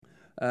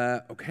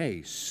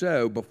Okay,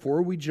 so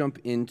before we jump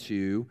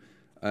into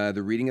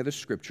the reading of the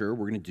scripture,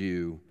 we're going to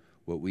do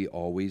what we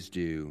always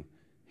do.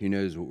 Who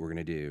knows what we're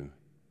going to do?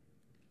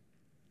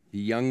 The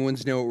young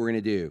ones know what we're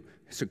going to do.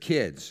 So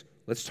kids,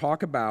 let's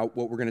talk about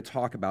what we're going to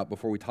talk about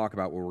before we talk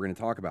about what we're going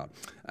to talk about.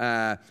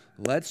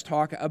 Let's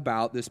talk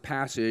about this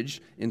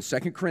passage in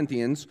 2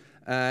 Corinthians,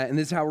 and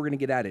this is how we're going to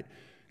get at it.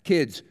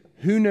 Kids,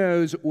 who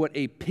knows what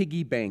a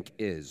piggy bank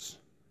is?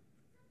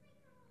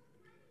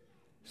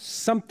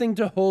 Something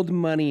to hold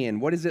money in.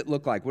 What does it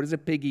look like? What does a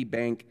piggy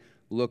bank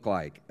look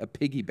like? A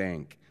piggy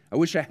bank. I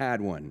wish I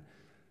had one.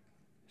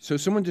 So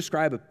someone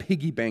describe a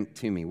piggy bank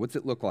to me. What's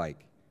it look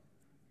like?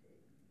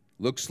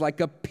 Looks like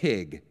a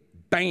pig.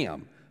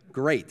 Bam.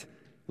 Great.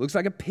 Looks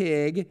like a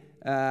pig.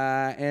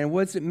 And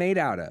what's it made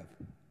out of?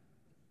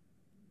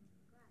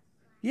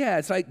 Yeah,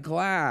 it's like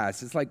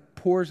glass. It's like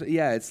porcelain.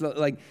 Yeah, it's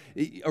like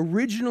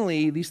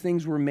originally these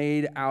things were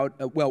made out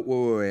of,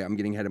 wait. I'm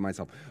getting ahead of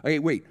myself. Okay,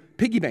 wait.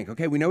 Piggy bank.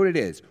 Okay, we know what it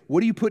is.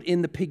 What do you put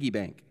in the piggy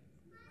bank?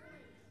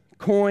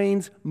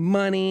 Coins,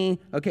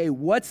 money. Okay,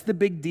 what's the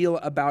big deal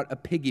about a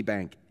piggy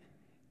bank?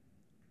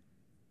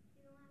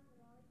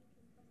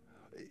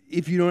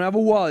 If you don't have a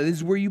wallet, this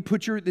is where you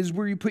put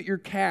your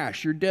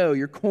cash, your dough,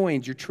 your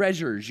coins, your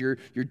treasures, your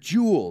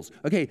jewels.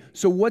 Okay,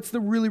 so what's the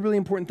really, really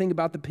important thing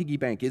about the piggy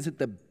bank? Is it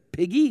the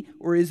piggy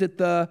or is it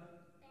the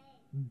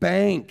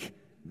bank?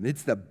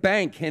 It's the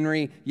bank,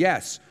 Henry.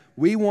 Yes,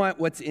 we want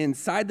what's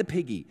inside the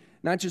piggy,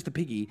 not just the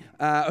piggy.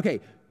 Okay,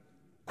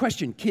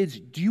 question, kids,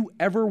 do you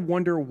ever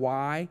wonder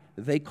why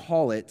they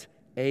call it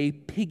a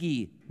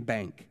piggy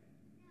bank?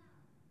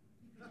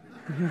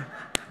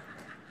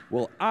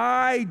 Well,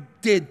 I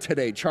did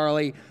today,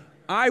 Charlie.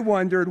 I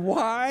wondered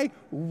why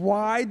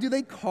do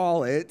they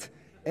call it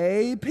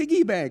a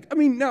piggy bank? I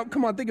mean, now,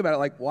 come on, think about it.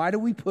 Like, why do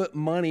we put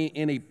money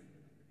in a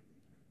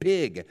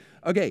pig?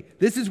 Okay,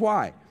 this is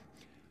why.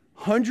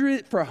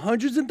 For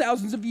hundreds and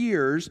thousands of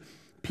years,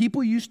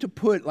 people used to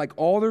put like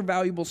all their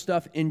valuable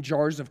stuff in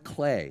jars of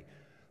clay.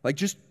 Like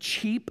just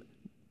cheap,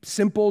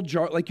 simple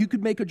jar, like you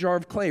could make a jar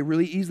of clay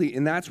really easily,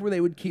 and that's where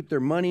they would keep their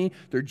money,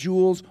 their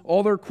jewels,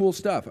 all their cool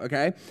stuff,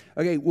 okay?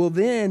 Okay, well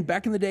then,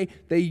 back in the day,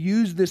 they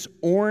used this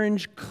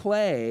orange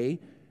clay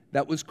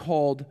that was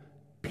called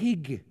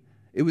pig.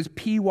 It was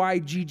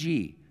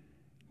P-Y-G-G.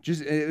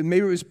 Just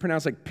maybe it was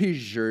pronounced like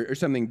pige or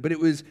something, but it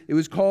was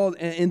called,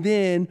 and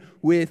then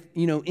with,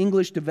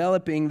 English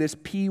developing this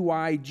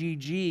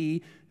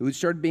P-Y-G-G, it would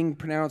start being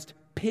pronounced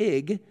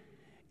pig.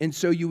 And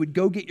so you would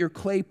go get your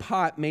clay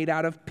pot made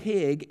out of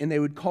pig, and they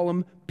would call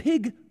them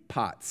pig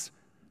pots.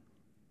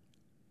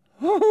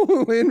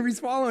 Oh, Henry's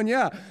following,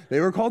 yeah.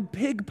 They were called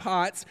pig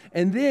pots.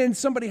 And then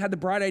somebody had the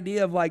bright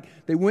idea of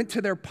they went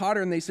to their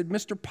potter and they said,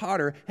 Mr.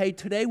 Potter, hey,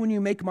 today when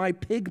you make my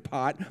pig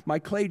pot, my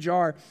clay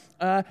jar,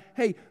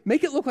 hey,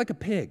 make it look like a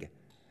pig.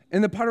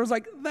 And the potter was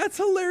like, that's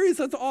hilarious,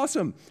 that's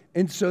awesome.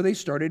 And so they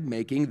started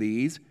making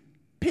these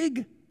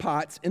pig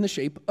pots in the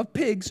shape of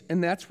pigs,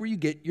 and that's where you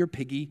get your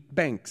piggy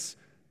banks.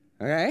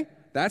 Okay?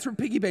 That's where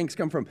piggy banks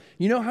come from.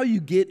 You know how you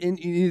get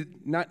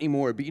in, not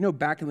anymore, but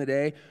back in the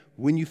day,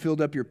 when you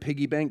filled up your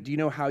piggy bank, do you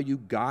know how you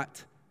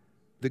got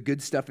the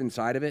good stuff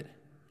inside of it?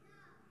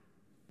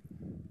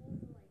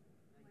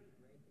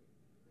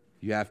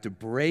 You have to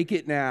break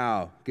it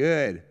now.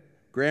 Good.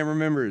 Graham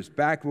remembers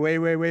back way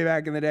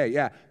back in the day.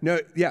 Yeah. No,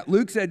 yeah,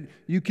 Luke said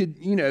you could,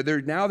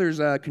 there's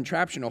a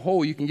contraption, a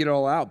hole, you can get it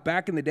all out.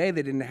 Back in the day,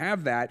 they didn't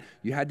have that.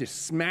 You had to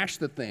smash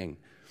the thing.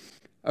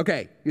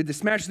 Okay, you had to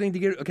smash the thing to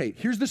get it. Okay,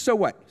 here's the so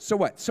what.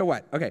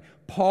 Okay,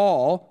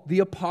 Paul, the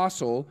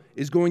apostle,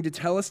 is going to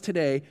tell us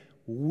today,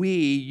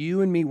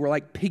 you and me, we're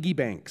like piggy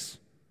banks.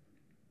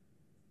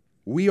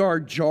 We are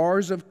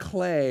jars of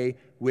clay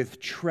with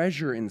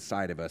treasure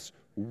inside of us.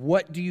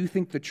 What do you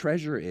think the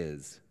treasure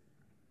is?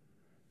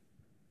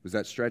 Was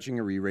that stretching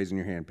or were you raising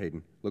your hand,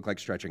 Peyton? Looked like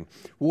stretching.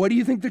 What do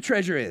you think the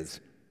treasure is?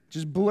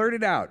 Just blurt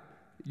it out.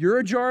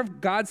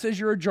 God says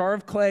you're a jar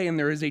of clay and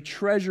there is a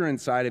treasure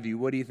inside of you.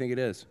 What do you think it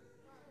is?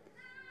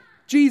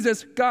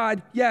 Jesus,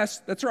 God,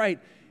 yes, that's right.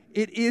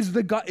 It is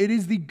the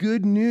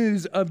good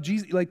news of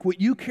Jesus. Like what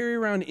you carry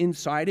around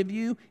inside of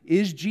you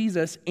is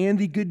Jesus and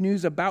the good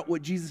news about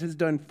what Jesus has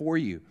done for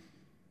you.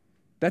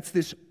 That's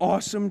this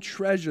awesome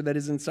treasure that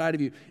is inside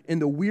of you.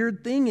 And the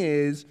weird thing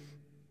is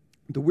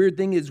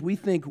we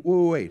think,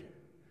 wait,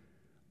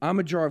 I'm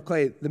a jar of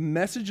clay. The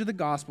message of the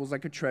gospel is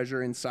like a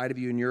treasure inside of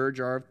you and you're a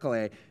jar of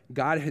clay.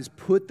 God has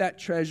put that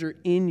treasure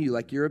in you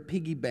like you're a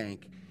piggy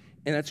bank.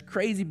 And that's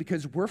crazy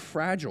because we're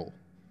fragile.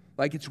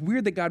 Like, it's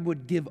weird that God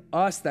would give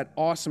us that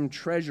awesome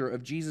treasure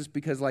of Jesus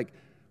because,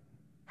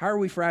 how are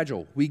we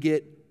fragile? We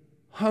get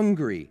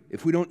hungry.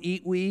 If we don't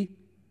eat, we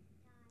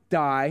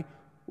die.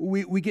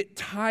 We get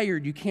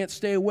tired. You can't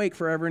stay awake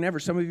forever and ever.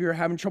 Some of you are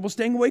having trouble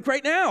staying awake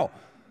right now.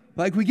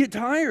 We get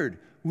tired.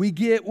 We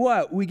get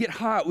what? We get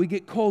hot. We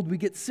get cold. We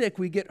get sick.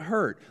 We get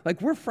hurt.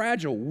 We're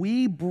fragile.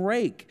 We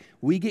break.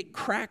 We get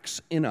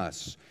cracks in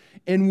us.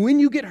 And when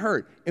you get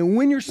hurt, and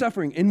when you're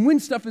suffering, and when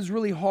stuff is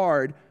really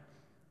hard,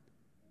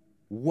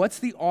 what's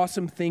the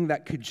awesome thing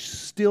that could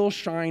still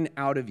shine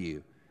out of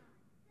you?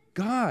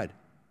 God,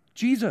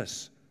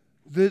 Jesus.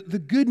 The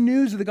good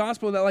news of the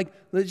gospel that, like,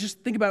 let's just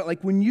think about it.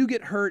 Like, when you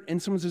get hurt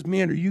and someone says,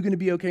 man, are you going to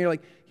be okay? You're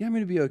like, yeah, I'm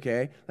going to be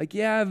okay. Like,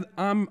 yeah,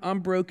 I'm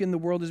broken. The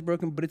world is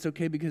broken, but it's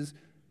okay because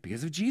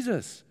of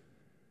Jesus.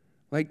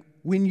 Like,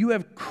 when you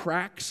have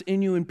cracks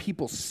in you and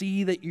people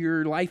see that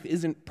your life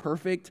isn't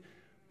perfect,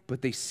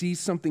 but they see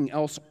something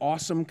else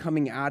awesome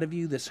coming out of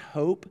you, this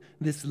hope,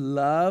 this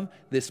love,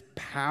 this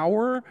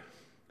power,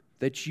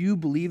 that you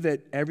believe that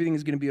everything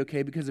is going to be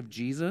okay because of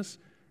Jesus,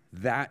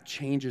 that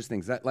changes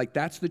things.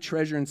 That's the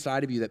treasure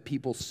inside of you that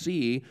people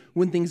see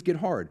when things get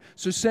hard.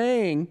 So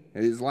saying,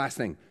 is the last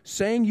thing,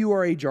 saying you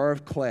are a jar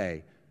of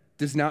clay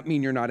does not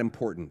mean you're not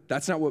important.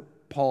 That's not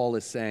what Paul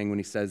is saying when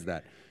he says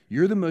that.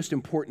 You're the most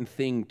important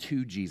thing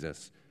to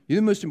Jesus. You're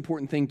the most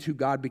important thing to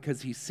God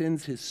because he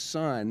sends his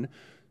son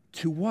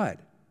to what?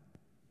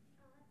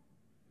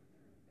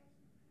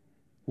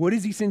 What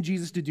does he send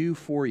Jesus to do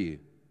for you?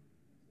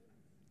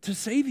 To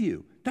save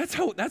you. That's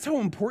how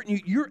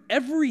important you're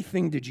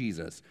everything to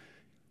Jesus.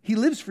 He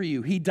lives for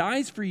you. He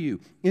dies for you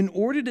in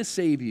order to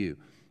save you.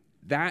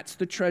 That's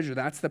the treasure.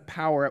 That's the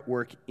power at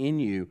work in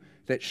you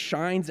that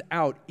shines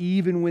out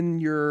even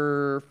when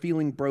you're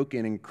feeling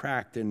broken and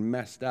cracked and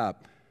messed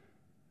up.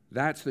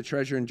 That's the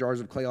treasure in jars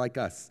of clay like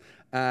us.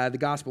 The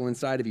gospel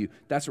inside of you.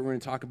 That's what we're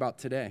going to talk about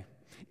today.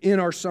 In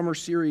our summer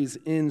series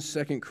in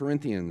 2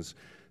 Corinthians,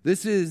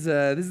 this is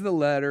the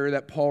letter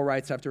that Paul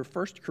writes after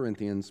 1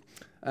 Corinthians.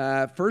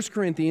 1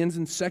 Corinthians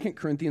and 2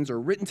 Corinthians are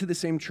written to the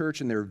same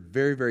church, and they're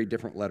very, very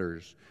different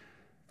letters.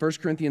 1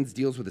 Corinthians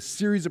deals with a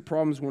series of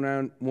problems,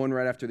 one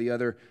right after the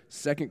other.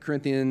 2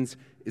 Corinthians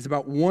is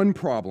about one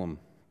problem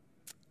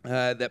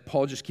that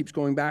Paul just keeps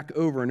going back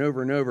over and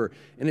over and over,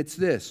 and it's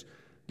this.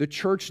 The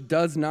church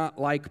does not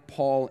like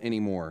Paul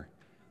anymore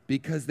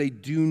because they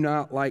do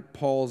not like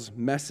Paul's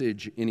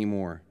message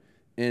anymore.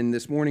 And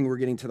this morning, we're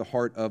getting to the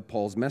heart of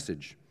Paul's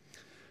message.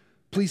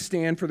 Please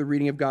stand for the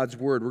reading of God's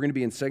word. We're going to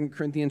be in 2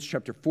 Corinthians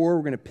chapter 4.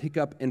 We're going to pick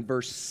up in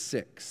verse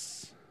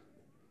 6.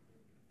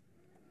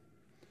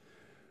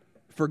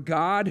 For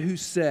God, who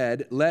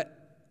said,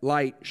 let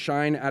light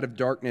shine out of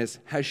darkness,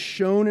 has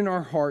shone in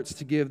our hearts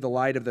to give the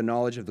light of the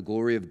knowledge of the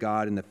glory of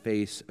God in the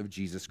face of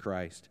Jesus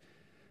Christ.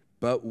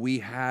 But we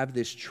have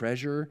this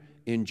treasure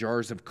in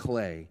jars of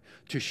clay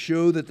to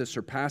show that the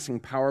surpassing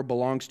power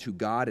belongs to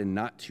God and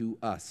not to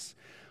us.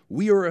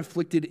 We are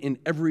afflicted in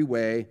every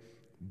way,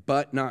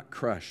 but not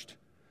crushed.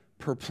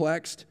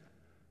 Perplexed,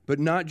 but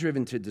not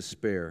driven to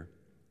despair.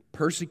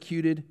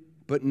 Persecuted,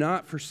 but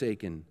not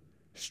forsaken.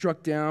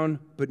 Struck down,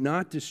 but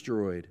not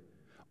destroyed.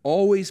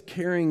 Always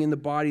carrying in the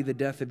body the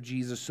death of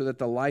Jesus, so that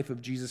the life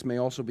of Jesus may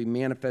also be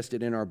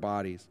manifested in our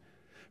bodies.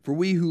 For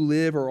we who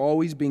live are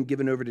always being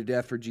given over to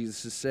death for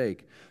Jesus'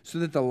 sake, so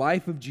that the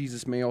life of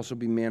Jesus may also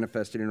be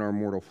manifested in our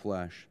mortal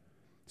flesh.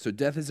 So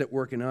death is at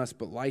work in us,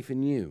 but life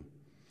in you.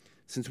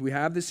 Since we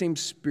have the same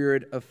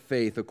spirit of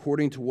faith,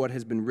 according to what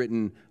has been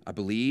written, I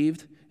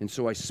believed, and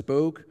so I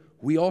spoke,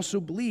 we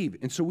also believe,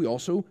 and so we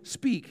also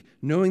speak,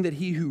 knowing that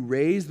he who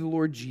raised the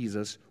Lord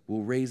Jesus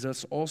will raise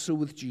us also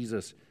with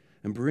Jesus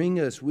and bring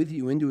us with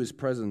you into his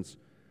presence.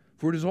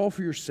 For it is all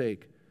for your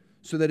sake,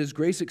 so that as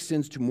grace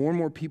extends to more and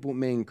more people, it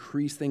may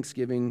increase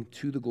thanksgiving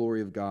to the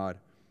glory of God.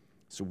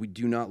 So we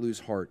do not lose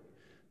heart.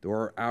 Though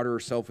our outer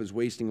self is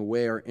wasting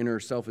away, our inner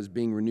self is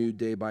being renewed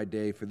day by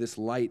day. For this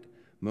light,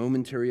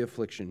 momentary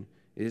affliction,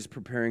 it is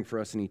preparing for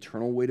us an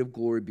eternal weight of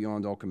glory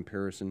beyond all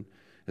comparison,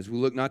 as we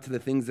look not to the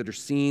things that are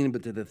seen,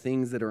 but to the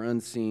things that are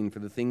unseen. For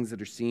the things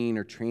that are seen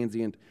are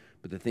transient,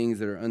 but the things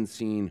that are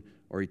unseen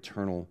are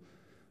eternal.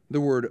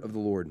 The word of the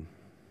Lord.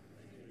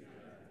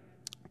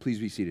 Please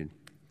be seated.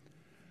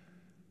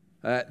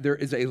 There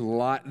is a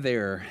lot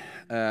there.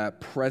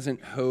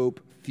 Present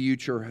hope,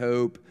 future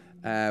hope.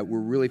 We're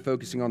really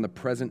focusing on the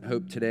present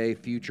hope today,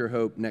 future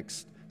hope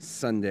next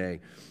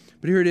Sunday.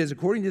 But here it is.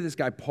 According to this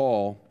guy,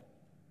 Paul,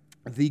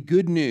 the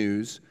good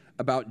news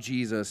about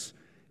Jesus,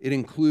 it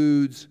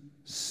includes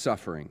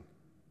suffering.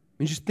 I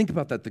mean, just think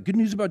about that. The good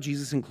news about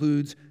Jesus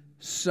includes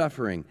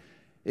suffering.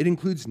 It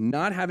includes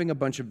not having a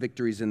bunch of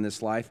victories in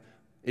this life.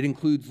 It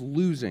includes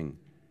losing.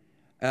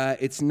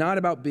 It's not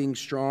about being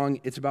strong.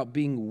 It's about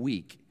being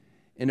weak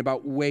and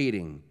about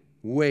waiting,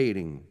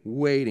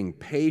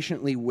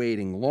 patiently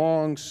waiting,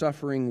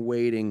 long-suffering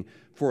waiting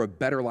for a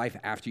better life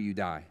after you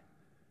die.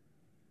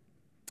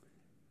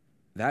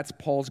 That's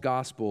Paul's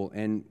gospel,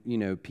 and,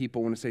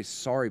 people want to say,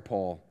 sorry,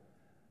 Paul.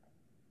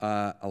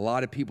 A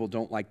lot of people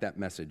don't like that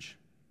message.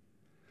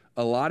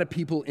 A lot of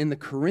people in the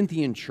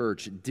Corinthian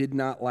church did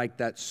not like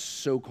that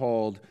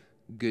so-called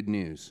good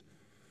news.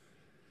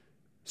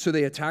 So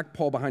they attack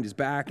Paul behind his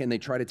back, and they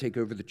try to take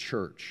over the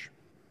church.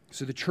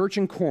 So the church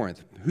in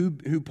Corinth,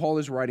 who Paul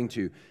is writing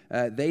to,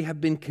 they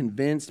have been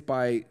convinced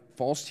by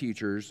false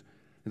teachers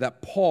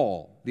that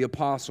Paul, the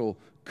apostle,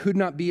 could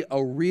not be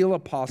a real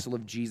apostle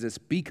of Jesus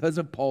because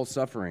of Paul's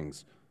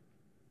sufferings.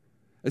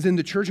 As in,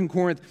 the church in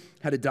Corinth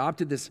had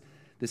adopted this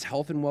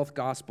health and wealth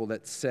gospel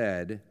that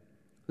said,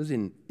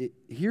 listen,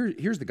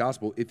 here's the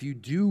gospel. If you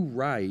do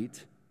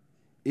right,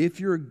 if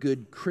you're a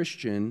good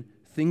Christian,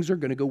 things are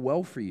going to go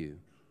well for you.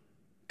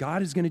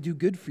 God is going to do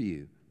good for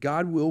you.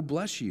 God will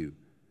bless you.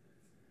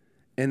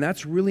 And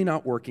that's really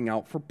not working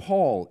out for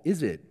Paul,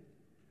 is it?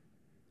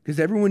 Because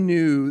everyone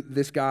knew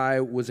this guy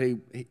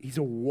he's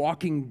a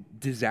walking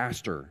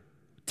disaster,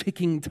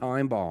 ticking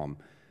time bomb.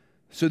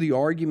 So the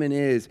argument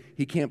is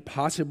he can't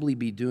possibly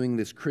be doing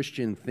this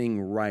Christian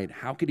thing right.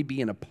 How could he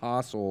be an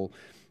apostle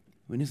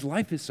when his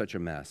life is such a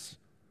mess?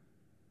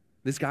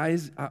 This guy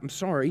I'm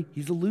sorry,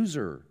 he's a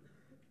loser.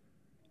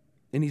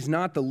 And he's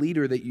not the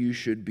leader that you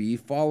should be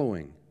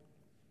following.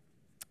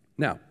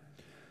 Now,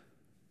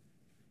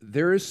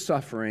 there is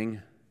suffering,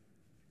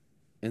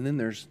 and then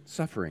there's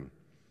suffering.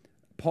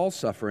 Paul's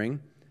suffering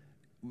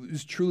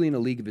is truly in a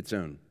league of its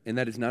own, and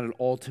that is not at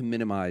all to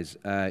minimize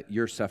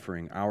your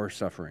suffering, our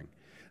suffering.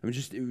 I'm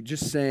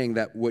just saying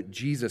that what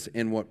Jesus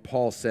and what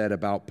Paul said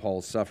about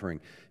Paul's suffering.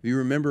 If you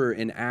remember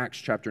in Acts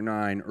chapter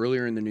 9,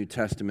 earlier in the New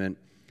Testament,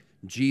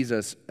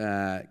 Jesus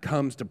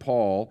comes to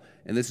Paul,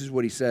 and this is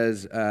what he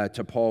says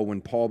to Paul when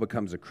Paul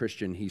becomes a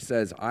Christian. He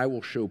says, I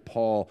will show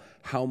Paul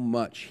how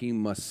much he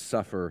must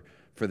suffer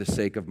for the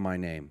sake of my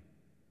name.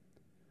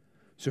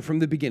 So from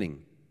the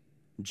beginning,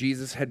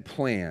 Jesus had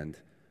planned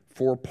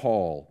for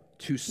Paul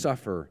to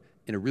suffer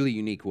in a really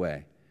unique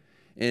way.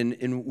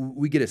 And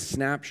we get a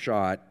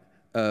snapshot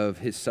of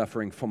his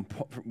suffering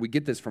we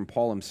get this from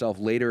Paul himself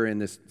later in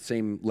this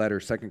same letter,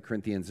 2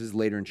 Corinthians. This is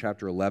later in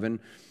chapter 11.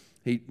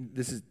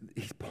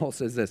 Paul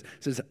says this.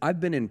 He says, I've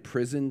been in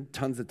prison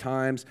tons of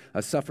times.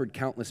 I've suffered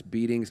countless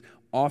beatings,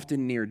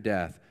 often near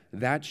death.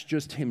 That's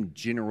just him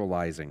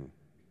generalizing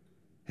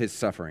his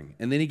suffering.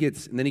 And then he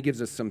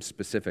gives us some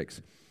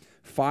specifics.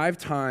 5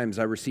 times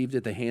I received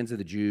at the hands of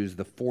the Jews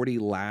the 40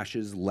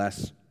 lashes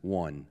less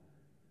one.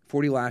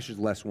 40 lashes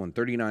less one,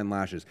 39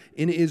 lashes.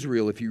 In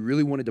Israel, if you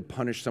really wanted to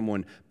punish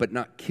someone but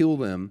not kill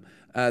them,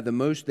 the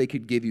most they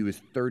could give you is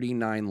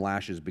 39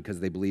 lashes because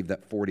they believed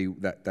that 40,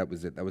 that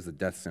was it. That was the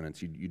death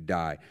sentence. You'd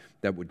die.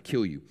 That would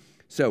kill you.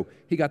 So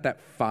he got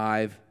that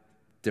 5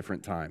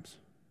 different times.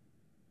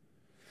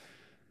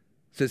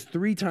 It says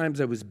 3 times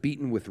I was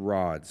beaten with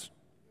rods.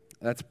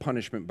 That's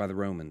punishment by the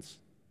Romans.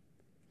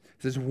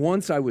 It says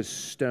once I was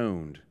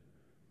stoned.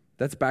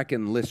 That's back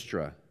in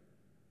Lystra.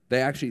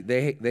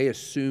 They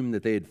assumed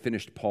that they had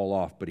finished Paul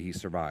off, but he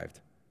survived.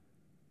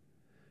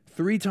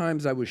 3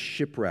 times I was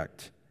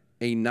shipwrecked.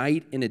 A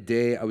night and a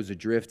day I was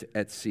adrift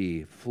at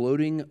sea,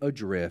 floating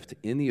adrift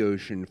in the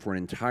ocean for an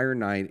entire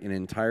night, an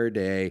entire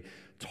day.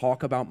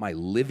 Talk about my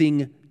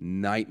living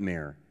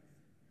nightmare.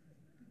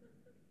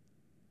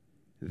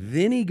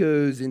 Then he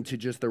goes into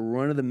just the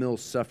run-of-the-mill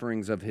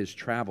sufferings of his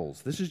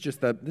travels. This is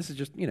just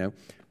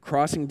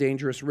crossing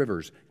dangerous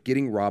rivers,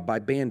 getting robbed by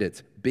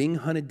bandits, being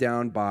hunted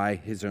down by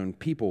his own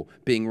people,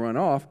 being run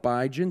off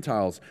by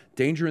Gentiles,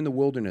 danger in the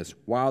wilderness,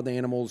 wild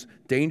animals,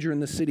 danger in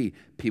the city,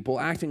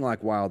 people acting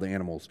like wild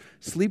animals,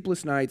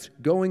 sleepless nights,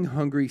 going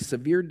hungry,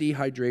 severe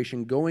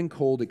dehydration, going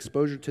cold,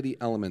 exposure to the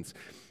elements.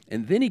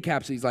 And then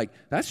he's like,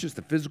 that's just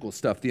the physical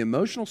stuff. The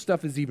emotional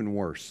stuff is even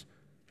worse.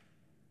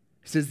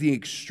 He says the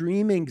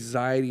extreme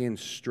anxiety and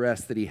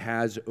stress that he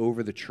has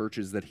over the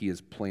churches that he has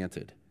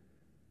planted.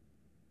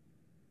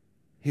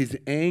 His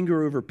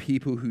anger over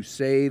people who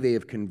say they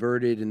have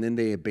converted and then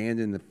they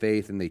abandon the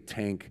faith and they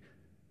tank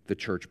the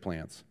church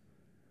plants.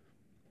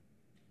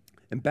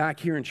 And back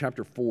here in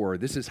chapter 4,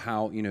 this is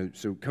how,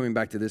 so coming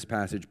back to this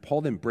passage,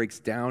 Paul then breaks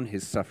down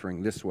his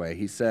suffering this way.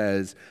 He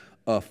says,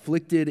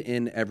 afflicted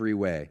in every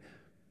way.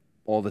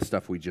 All the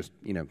stuff we just,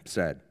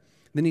 said.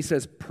 Then he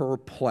says,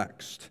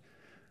 perplexed.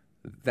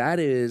 That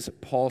is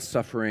Paul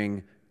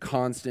suffering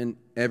constant,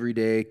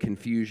 everyday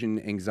confusion,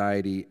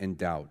 anxiety, and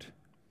doubt.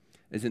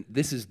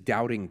 This is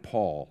doubting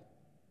Paul.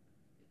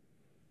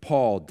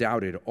 Paul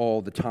doubted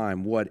all the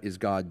time, what is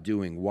God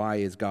doing? Why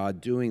is God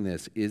doing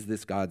this? Is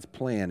this God's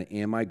plan?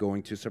 Am I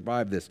going to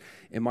survive this?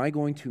 Am I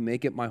going to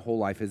make it my whole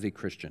life as a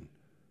Christian?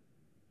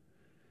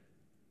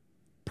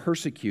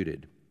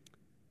 Persecuted.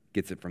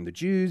 Gets it from the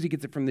Jews, he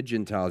gets it from the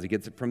Gentiles, he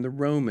gets it from the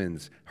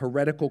Romans,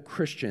 heretical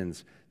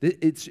Christians.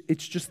 It's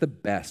just the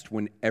best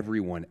when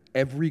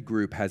every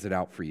group has it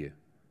out for you.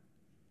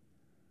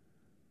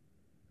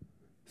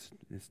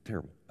 It's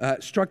terrible.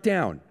 Struck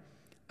down.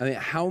 I mean,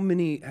 how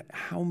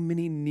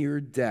many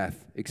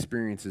near-death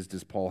experiences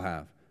does Paul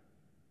have?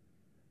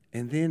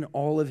 And then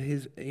all of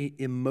his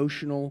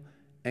emotional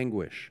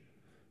anguish.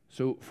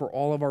 So for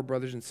all of our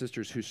brothers and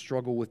sisters who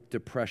struggle with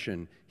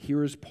depression,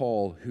 here is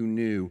Paul who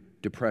knew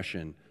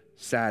depression,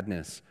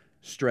 sadness,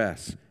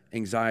 stress,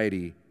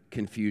 anxiety,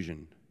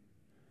 confusion.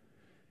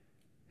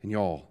 And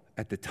y'all,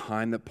 at the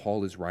time that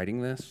Paul is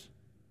writing this,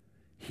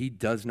 he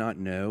does not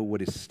know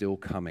what is still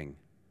coming.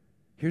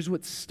 Here's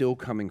what's still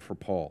coming for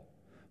Paul.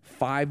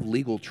 5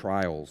 legal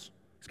trials.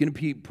 He's going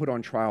to be put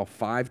on trial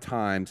 5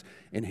 times,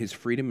 and his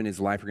freedom and his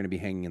life are going to be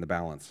hanging in the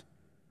balance.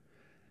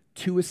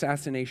 2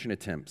 assassination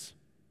attempts.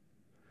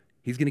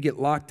 He's going to get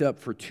locked up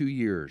for 2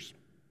 years.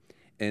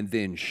 And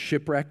then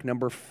shipwreck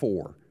number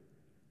 4.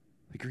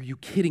 Like, are you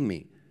kidding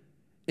me?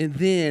 And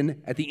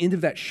then at the end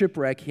of that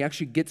shipwreck, he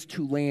actually gets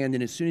to land,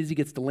 and as soon as he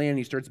gets to land,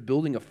 he starts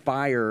building a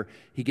fire.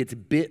 He gets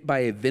bit by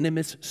a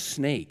venomous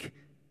snake.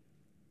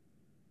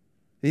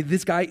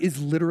 This guy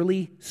is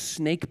literally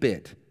snake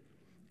bit.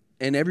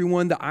 And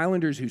everyone, the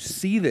islanders who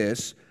see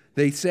this,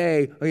 they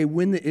say, okay,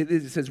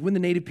 it says, when the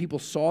native people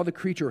saw the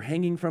creature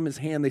hanging from his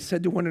hand, they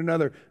said to one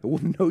another,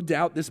 well, no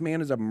doubt this man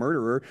is a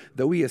murderer,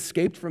 though he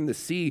escaped from the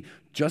sea,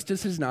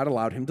 justice has not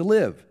allowed him to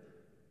live.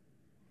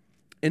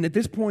 And at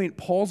this point,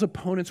 Paul's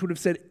opponents would have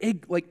said,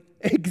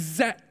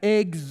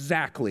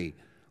 exactly.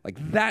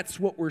 Like, that's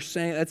what we're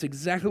saying. That's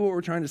exactly what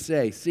we're trying to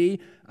say. See?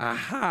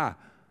 Aha.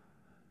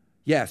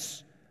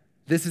 Yes.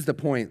 This is the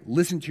point.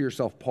 Listen to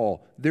yourself,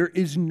 Paul. There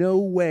is no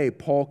way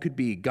Paul could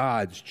be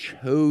God's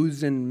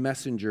chosen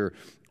messenger.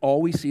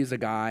 All we see is a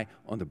guy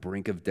on the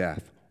brink of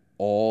death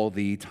all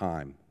the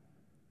time.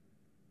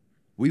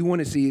 We want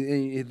to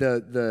see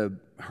the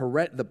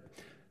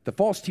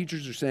false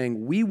teachers are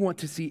saying we want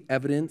to see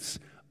evidence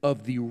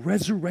of the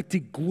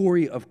resurrected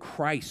glory of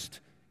Christ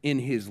in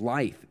his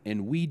life,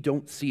 and we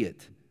don't see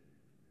it.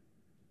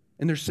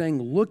 And they're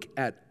saying, look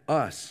at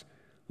us.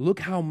 Look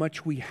how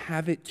much we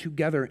have it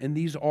together. And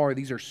these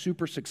are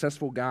super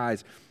successful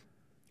guys.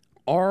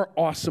 Our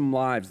awesome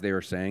lives, they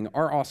are saying,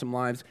 our awesome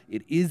lives,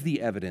 it is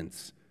the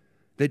evidence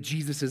that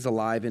Jesus is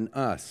alive in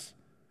us.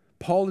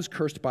 Paul is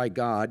cursed by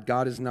God.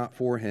 God is not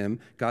for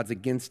him. God's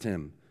against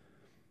him.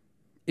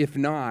 If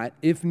not,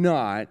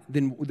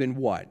 then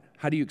what?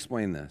 How do you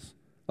explain this?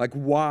 Like,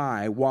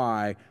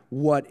 why,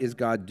 what is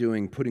God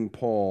doing, putting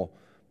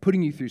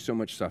you through so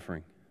much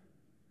suffering?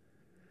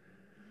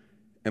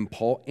 And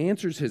Paul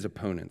answers his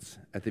opponents.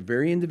 At the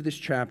very end of this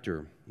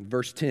chapter, in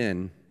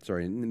the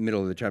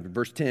middle of the chapter,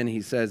 verse 10,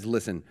 he says,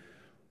 listen,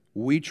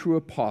 we true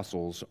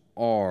apostles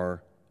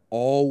are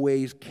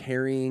always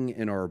carrying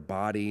in our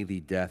body the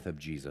death of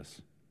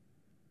Jesus.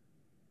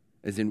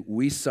 As in,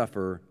 we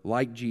suffer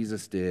like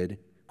Jesus did,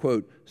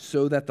 quote,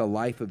 so that the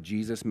life of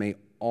Jesus may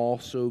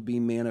also be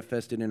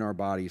manifested in our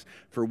bodies.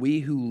 For we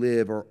who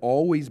live are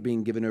always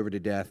being given over to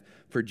death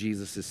for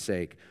Jesus'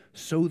 sake,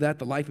 so that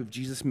the life of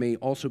Jesus may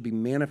also be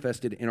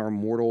manifested in our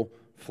mortal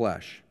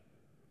flesh.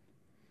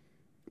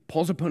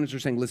 Paul's opponents are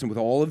saying, listen, with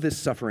all of this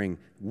suffering,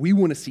 we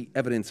want to see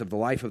evidence of the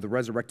life of the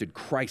resurrected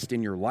Christ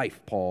in your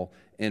life, Paul.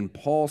 And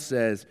Paul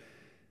says,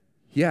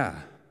 yeah,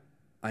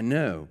 I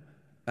know.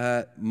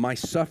 My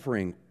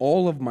suffering,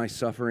 all of my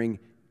suffering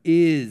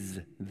is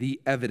the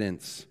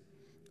evidence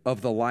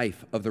of the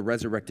life of the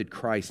resurrected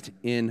Christ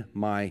in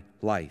my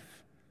life.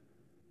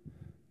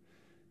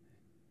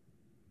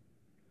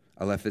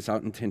 I left this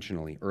out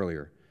intentionally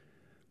earlier.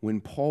 When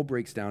Paul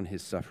breaks down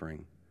his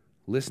suffering,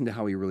 listen to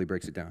how he really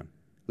breaks it down.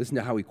 Listen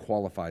to how he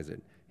qualifies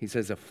it. He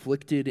says,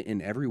 afflicted in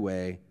every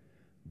way,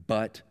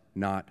 but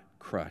not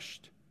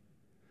crushed.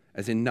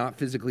 As in, not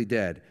physically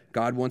dead.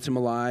 God wants him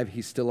alive,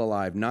 he's still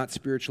alive. Not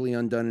spiritually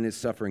undone in his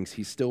sufferings.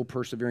 He's still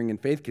persevering in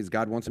faith because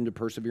God wants him to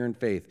persevere in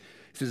faith.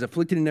 He says,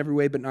 afflicted in every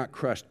way, but not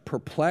crushed.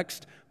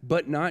 Perplexed,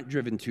 but not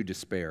driven to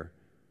despair.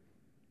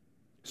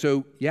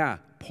 So, yeah,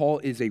 Paul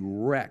is a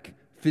wreck,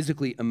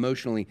 physically,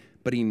 emotionally,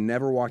 but he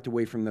never walked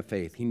away from the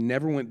faith. He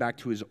never went back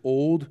to his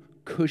old,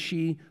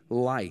 cushy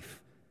life,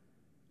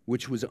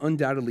 which was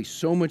undoubtedly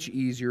so much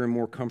easier and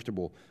more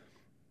comfortable.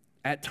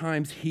 At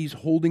times, he's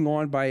holding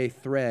on by a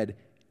thread,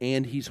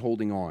 and he's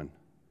holding on.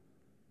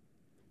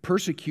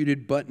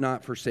 Persecuted, but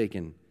not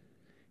forsaken.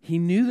 He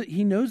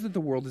knows that the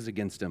world is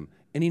against him,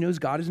 and he knows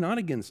God is not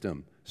against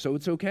him, so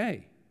it's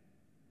okay.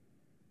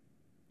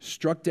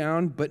 Struck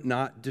down, but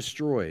not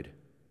destroyed.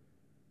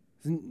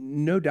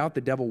 No doubt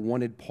the devil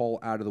wanted Paul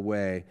out of the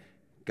way.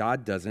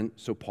 God doesn't,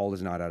 so Paul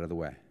is not out of the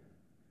way.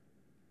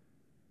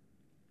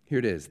 Here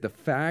it is. The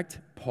fact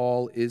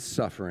Paul is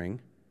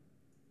suffering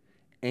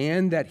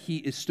and that he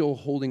is still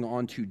holding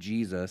on to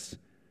Jesus,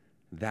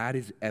 that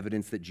is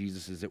evidence that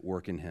Jesus is at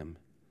work in him.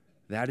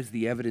 That is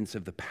the evidence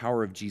of the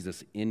power of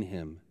Jesus in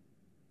him.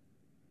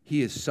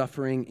 He is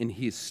suffering and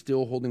he is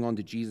still holding on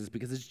to Jesus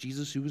because it's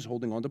Jesus who is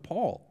holding on to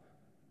Paul.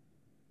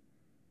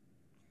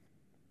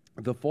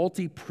 The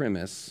faulty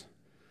premise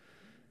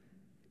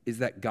is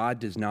that God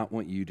does not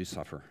want you to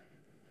suffer.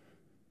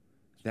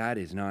 That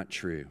is not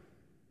true.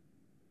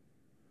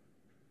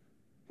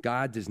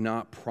 God does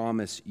not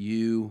promise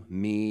you,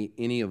 me,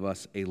 any of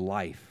us a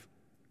life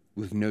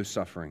with no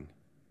suffering.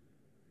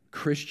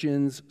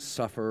 Christians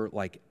suffer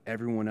like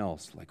everyone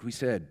else. Like we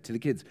said to the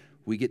kids,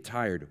 we get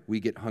tired,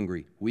 we get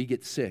hungry, we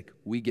get sick,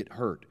 we get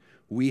hurt,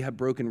 we have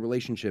broken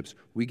relationships,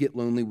 we get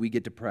lonely, we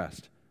get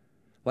depressed.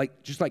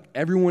 Just like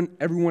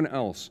everyone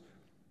else,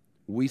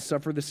 we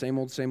suffer the same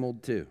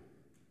old too.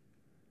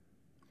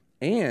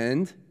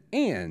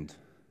 And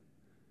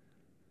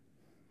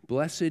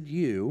blessed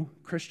you,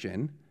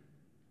 Christian,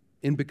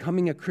 in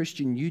becoming a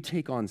Christian, you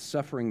take on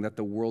suffering that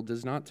the world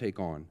does not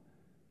take on.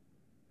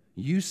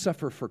 You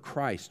suffer for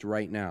Christ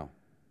right now.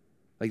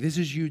 Like this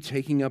is you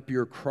taking up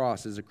your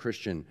cross as a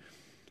Christian.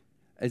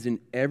 As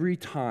in every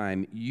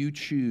time you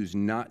choose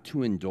not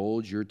to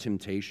indulge your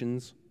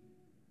temptations,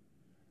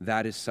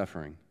 that is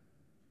suffering.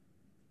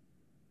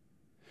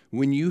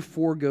 When you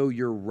forego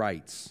your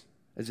rights,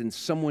 as in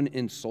someone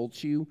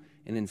insults you,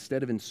 and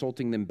instead of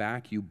insulting them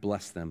back, you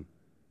bless them,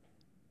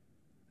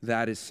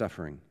 that is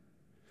suffering.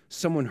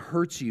 Someone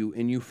hurts you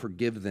and you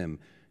forgive them,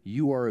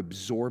 you are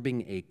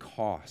absorbing a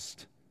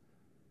cost.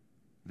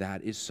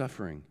 that is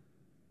suffering.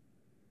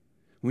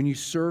 When you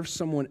serve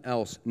someone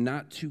else,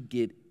 not to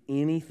get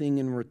anything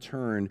in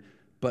return,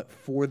 but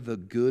for the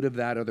good of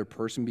that other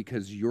person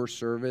because your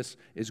service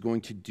is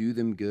going to do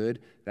them good,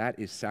 that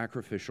is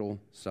sacrificial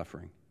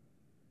suffering.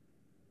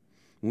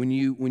 When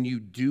you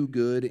do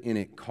good and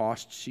it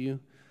costs you,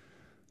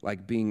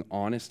 like being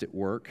honest at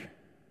work,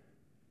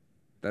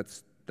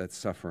 that's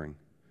suffering.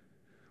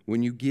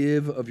 When you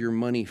give of your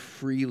money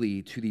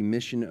freely to the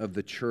mission of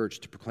the church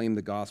to proclaim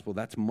the gospel,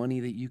 that's money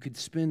that you could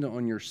spend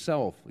on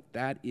yourself.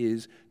 That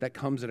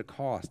comes at a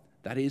cost.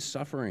 That is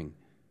suffering.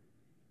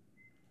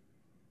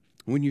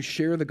 When you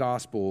share the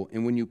gospel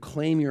and when you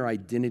claim your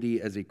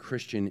identity as a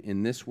Christian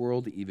in this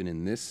world, even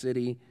in this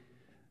city,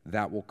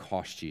 that will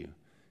cost you,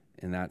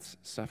 and that's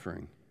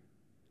suffering.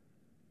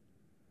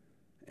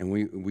 And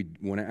we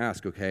want to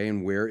ask, okay,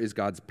 and where is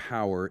God's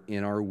power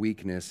in our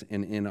weakness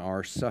and in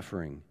our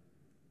suffering?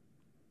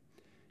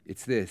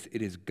 It's this: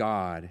 it is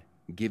God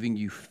giving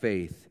you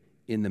faith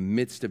in the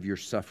midst of your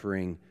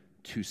suffering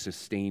to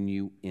sustain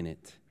you in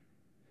it.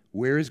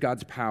 Where is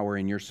God's power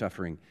in your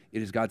suffering?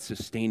 It is God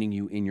sustaining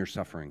you in your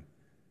suffering.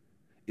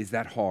 Is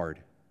that hard?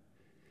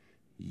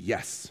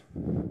 Yes.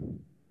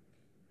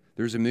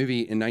 There's a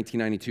movie in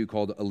 1992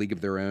 called A League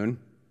of Their Own,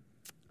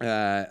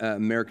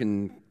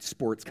 American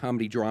sports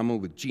comedy drama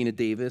with Gina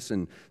Davis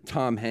and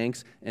Tom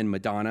Hanks and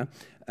Madonna.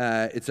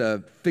 It's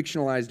a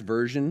fictionalized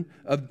version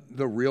of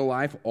the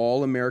real-life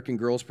All-American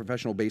Girls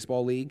Professional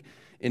Baseball League.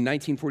 In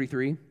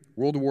 1943,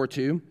 World War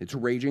II, it's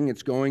raging.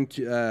 It's going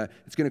to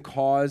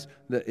cause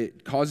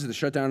it causes the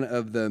shutdown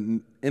of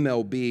the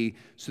MLB,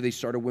 so they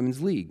start a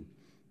women's league.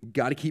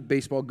 Got to keep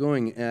baseball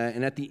going.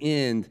 And at the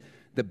end,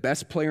 the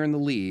best player in the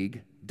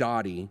league,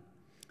 Dottie,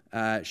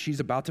 she's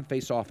about to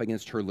face off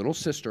against her little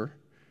sister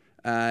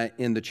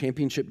in the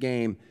championship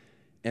game,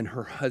 and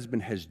her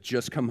husband has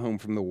just come home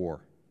from the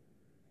war.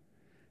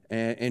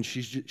 And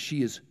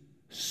she is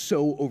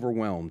so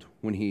overwhelmed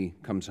when he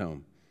comes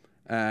home.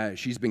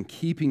 She's been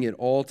keeping it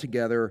all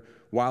together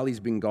while he's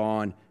been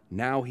gone.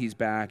 Now he's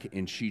back,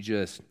 and she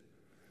just,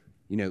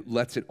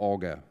 lets it all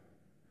go.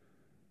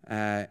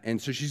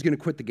 And so she's going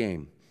to quit the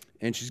game,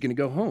 and she's going to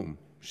go home.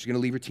 She's going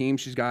to leave her team.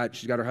 She's got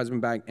her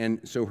husband back,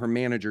 and so her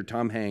manager,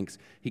 Tom Hanks,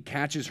 he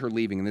catches her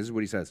leaving, and this is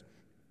what he says.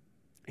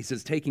 He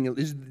says, this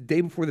is the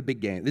day before the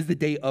big game. This is the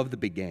day of the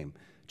big game,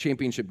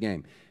 championship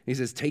game. He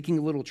says, taking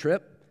a little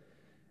trip?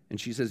 And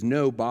she says,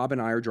 no, Bob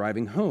and I are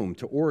driving home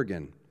to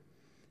Oregon.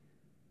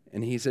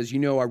 And he says, I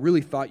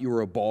really thought you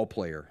were a ball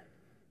player.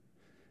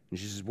 And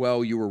she says,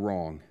 well, you were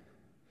wrong.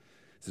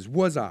 He says,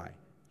 was I?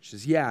 She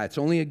says, yeah, it's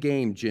only a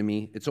game,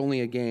 Jimmy. It's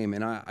only a game,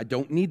 and I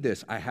don't need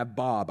this. I have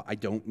Bob. I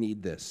don't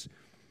need this.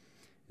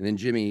 And then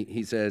Jimmy,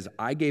 he says,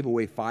 I gave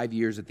away 5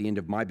 years at the end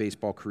of my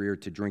baseball career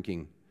to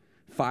drinking.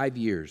 5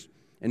 years.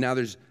 And now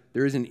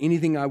there isn't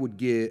anything I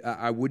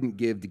wouldn't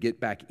give to get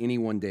back any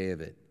one day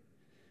of it.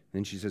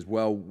 And she says,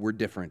 well, we're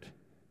different.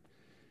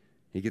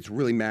 He gets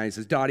really mad. He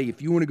says, Dottie,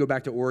 if you want to go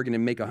back to Oregon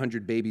and make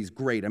 100 babies,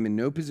 great. I'm in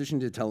no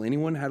position to tell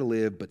anyone how to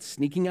live, but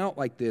sneaking out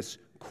like this,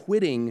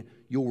 quitting,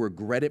 you'll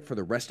regret it for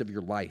the rest of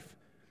your life.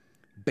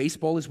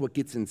 Baseball is what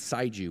gets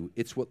inside you.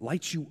 It's what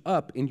lights you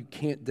up, and you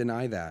can't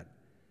deny that.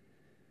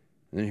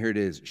 And then here it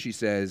is. She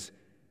says,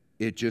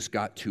 it just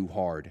got too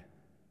hard.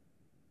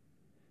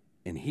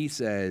 And he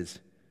says,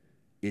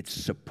 it's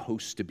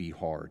supposed to be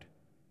hard.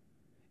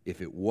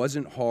 If it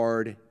wasn't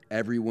hard,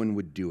 everyone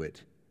would do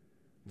it.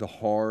 The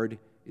hard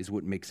is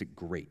what makes it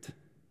great.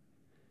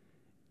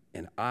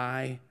 And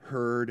I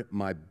heard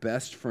my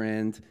best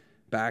friend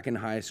back in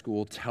high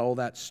school tell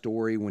that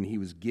story when he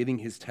was giving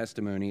his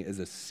testimony as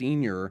a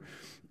senior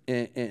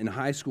in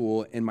high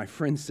school, and my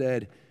friend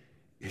said,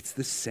 it's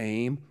the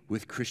same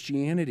with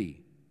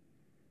Christianity.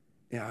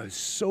 And I was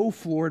so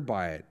floored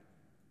by it.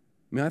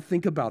 I mean, I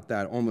think about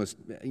that almost,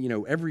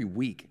 every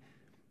week.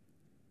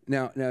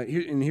 Now,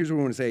 here's what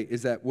I want to say,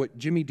 is that what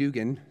Jimmy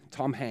Dugan,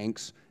 Tom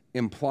Hanks,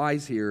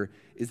 implies here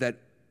is that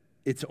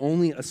it's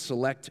only a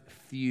select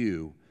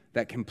few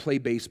that can play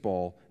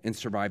baseball and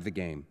survive the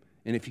game.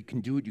 And if you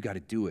can do it, you got to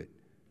do it.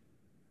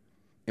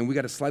 And we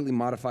got to slightly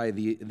modify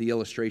the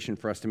illustration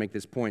for us to make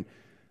this point.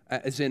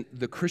 As in,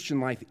 the Christian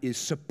life is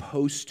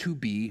supposed to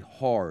be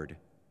hard.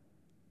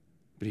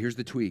 But here's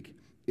the tweak.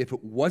 If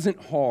it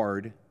wasn't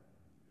hard,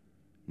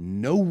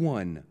 no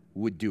one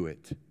would do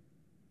it.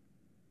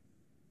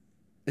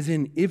 As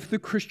in, if the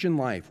Christian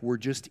life were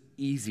just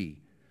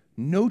easy,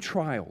 no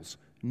trials,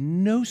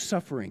 no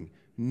suffering,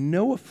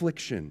 no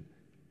affliction,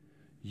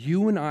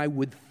 you and I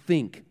would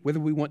think, whether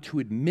we want to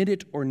admit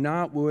it or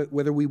not,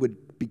 whether we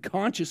would be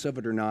conscious of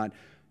it or not,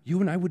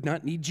 you and I would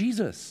not need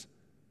Jesus.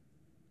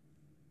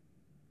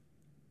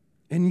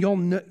 And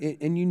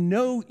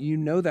you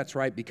know that's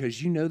right,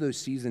 because you know those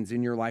seasons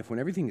in your life when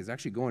everything is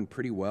actually going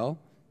pretty well,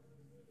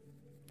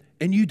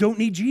 and you don't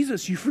need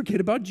Jesus. You forget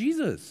about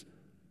Jesus.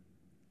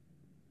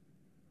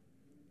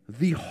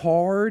 The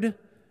hard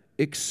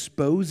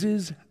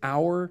exposes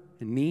our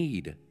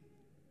need,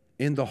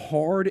 and the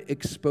hard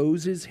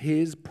exposes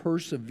his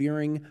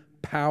persevering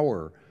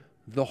power.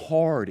 The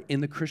hard in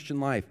the Christian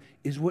life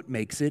is what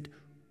makes it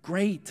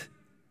great.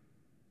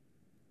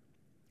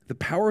 The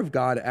power of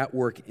God at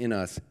work in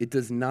us, it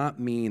does not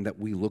mean that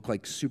we look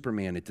like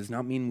Superman. It does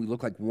not mean we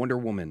look like Wonder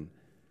Woman.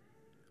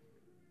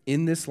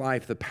 In this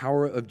life, the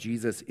power of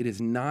Jesus, it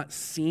is not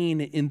seen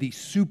in the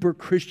super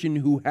Christian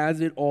who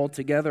has it all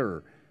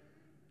together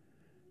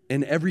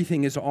and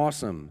everything is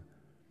awesome.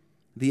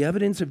 The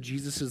evidence of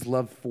Jesus'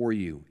 love for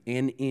you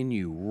and in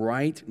you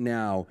right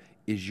now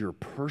is your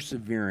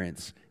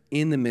perseverance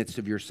in the midst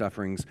of your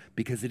sufferings,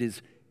 because it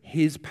is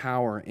his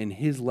power and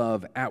his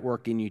love at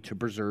work in you to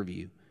preserve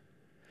you.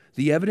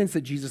 The evidence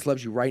that Jesus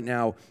loves you right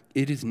now,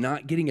 it is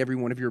not getting every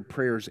one of your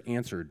prayers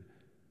answered.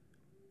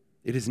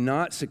 It is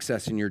not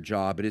success in your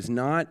job. It is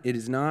not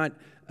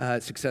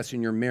success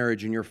in your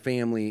marriage, in your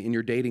family, in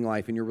your dating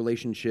life, in your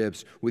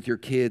relationships, with your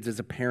kids as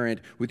a parent,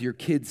 with your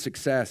kids'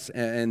 success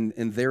and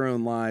their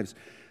own lives,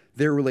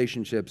 their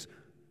relationships.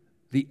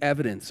 The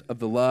evidence of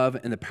the love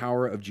and the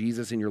power of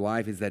Jesus in your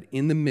life is that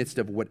in the midst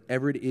of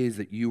whatever it is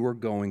that you are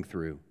going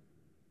through,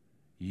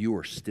 you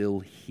are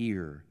still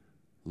here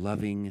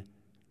loving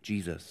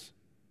Jesus,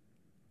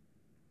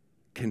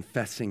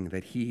 confessing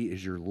that he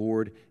is your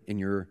Lord and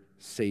your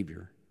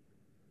Savior.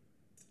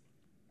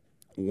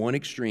 One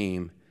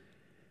extreme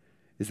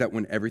is that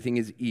when everything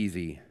is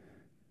easy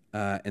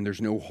and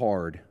there's no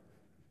hard,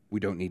 we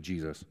don't need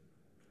Jesus.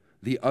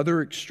 The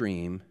other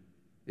extreme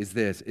is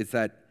this: it's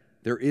that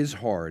there is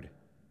hard,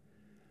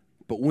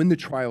 but when the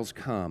trials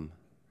come,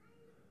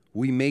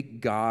 we make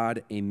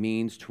God a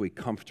means to a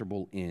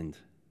comfortable end.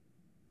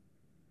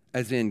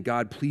 As in,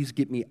 God, please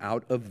get me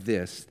out of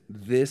this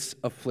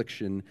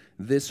affliction,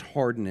 this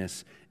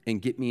hardness,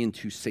 and get me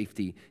into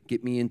safety,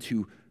 get me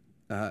into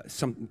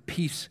some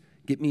peace,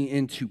 get me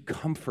into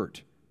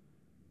comfort.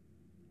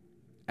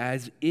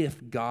 As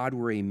if God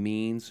were a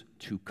means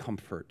to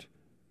comfort.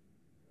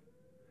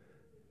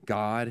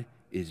 God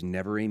is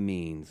never a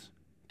means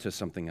to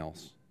something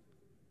else.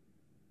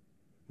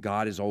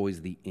 God is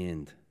always the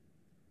end.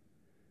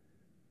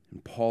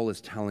 And Paul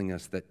is telling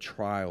us that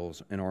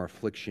trials and our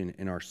affliction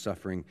and our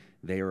suffering,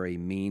 they are a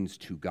means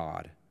to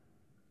God.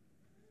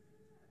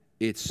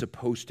 It's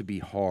supposed to be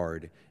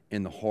hard,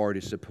 and the hard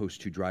is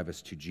supposed to drive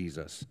us to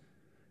Jesus.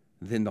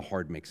 Then the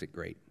hard makes it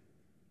great.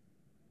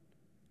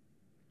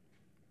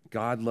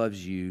 God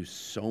loves you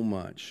so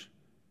much.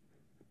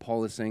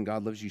 Paul is saying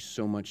God loves you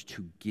so much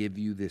to give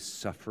you this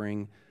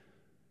suffering,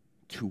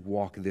 to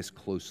walk this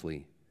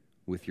closely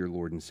with your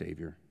Lord and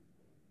Savior.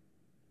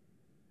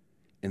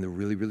 And the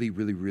really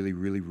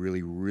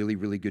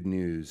good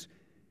news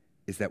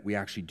is that we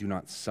actually do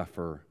not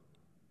suffer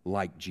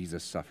like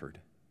Jesus suffered.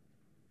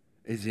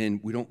 As in,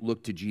 we don't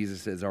look to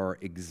Jesus as our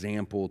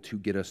example to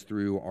get us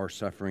through our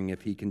suffering.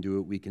 If he can do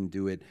it, we can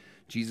do it.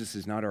 Jesus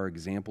is not our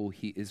example.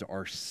 He is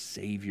our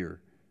Savior.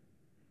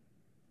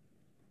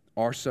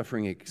 Our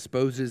suffering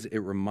exposes, it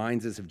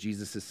reminds us of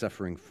Jesus'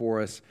 suffering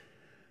for us,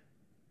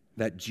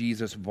 that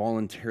Jesus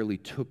voluntarily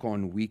took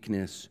on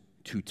weakness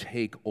to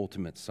take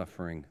ultimate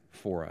suffering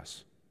for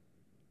us.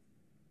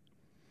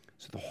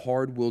 So the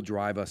hard will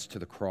drive us to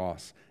the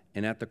cross.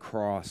 And at the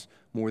cross,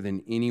 more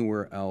than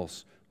anywhere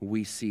else,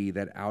 we see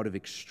that out of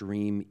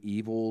extreme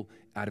evil,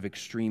 out of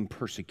extreme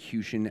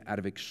persecution, out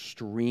of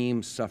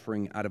extreme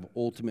suffering, out of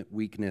ultimate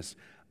weakness,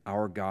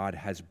 our God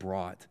has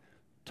brought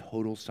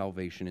total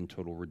salvation and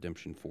total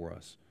redemption for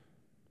us.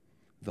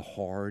 The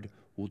hard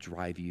will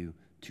drive you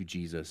to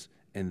Jesus,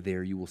 and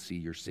there you will see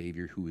your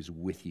Savior who is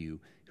with you,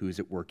 who is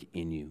at work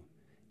in you,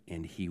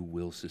 and he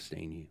will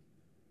sustain you.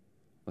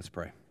 Let's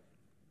pray.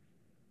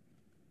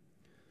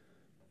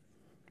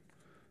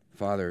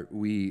 Father,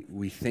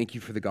 we thank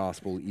you for the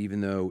gospel, even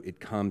though it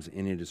comes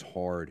and it is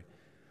hard.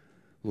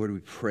 Lord, we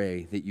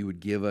pray that you would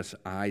give us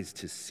eyes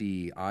to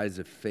see, eyes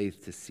of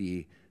faith to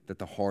see that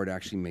the hard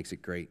actually makes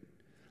it great.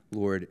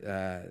 Lord,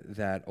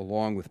 that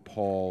along with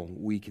Paul,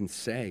 we can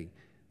say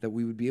that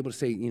we would be able to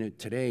say,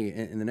 today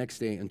and the next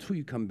day until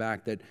you come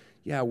back that,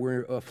 yeah,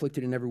 we're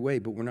afflicted in every way,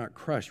 but we're not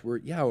crushed. We're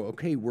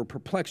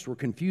perplexed, we're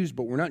confused,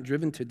 but we're not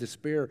driven to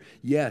despair.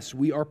 Yes,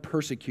 we are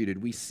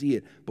persecuted, we see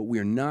it, but we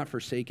are not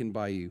forsaken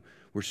by you.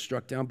 We're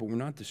struck down, but we're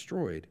not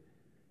destroyed.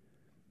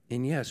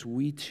 And yes,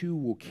 we too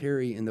will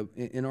carry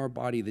in our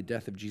body the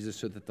death of Jesus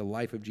so that the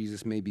life of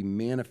Jesus may be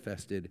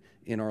manifested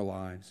in our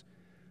lives.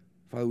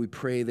 Father, we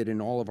pray that in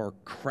all of our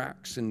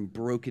cracks and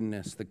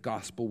brokenness, the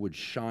gospel would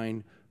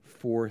shine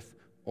forth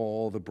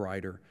all the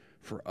brighter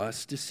for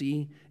us to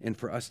see and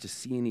for us to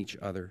see in each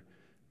other.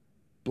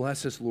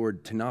 Bless us,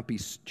 Lord, to not be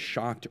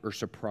shocked or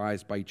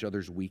surprised by each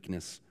other's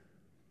weakness.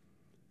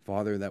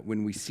 Father, that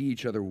when we see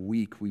each other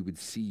weak, we would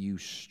see you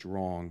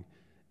strong,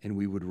 and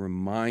we would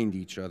remind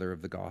each other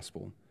of the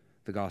gospel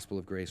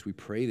of grace. We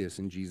pray this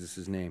in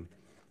Jesus' name.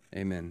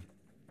 Amen.